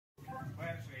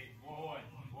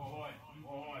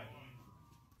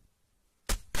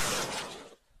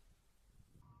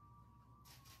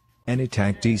Any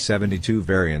tank D-72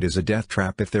 variant is a death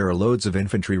trap if there are loads of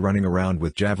infantry running around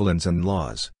with javelins and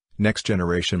NLAWs,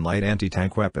 next-generation light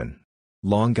anti-tank weapon.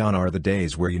 Long gone are the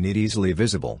days where you need easily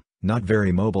visible, not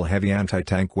very mobile heavy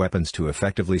anti-tank weapons to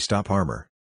effectively stop armor.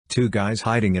 Two guys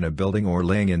hiding in a building or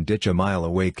laying in ditch a mile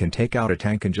away can take out a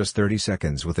tank in just 30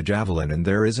 seconds with a javelin, and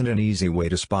there isn't an easy way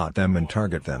to spot them and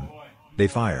target them. They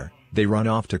fire, they run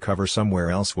off to cover somewhere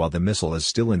else while the missile is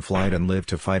still in flight and live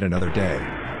to fight another day.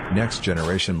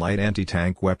 Next-generation light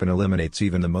anti-tank weapon eliminates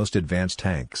even the most advanced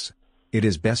tanks. It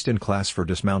is best in class for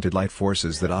dismounted light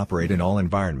forces that operate in all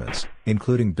environments,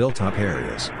 including built-up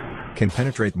areas. Can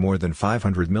penetrate more than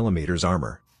 500 mm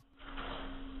armor.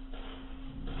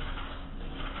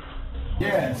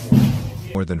 Yes.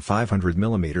 More than 500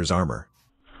 mm armor.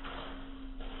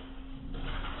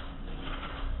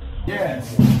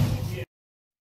 Yes.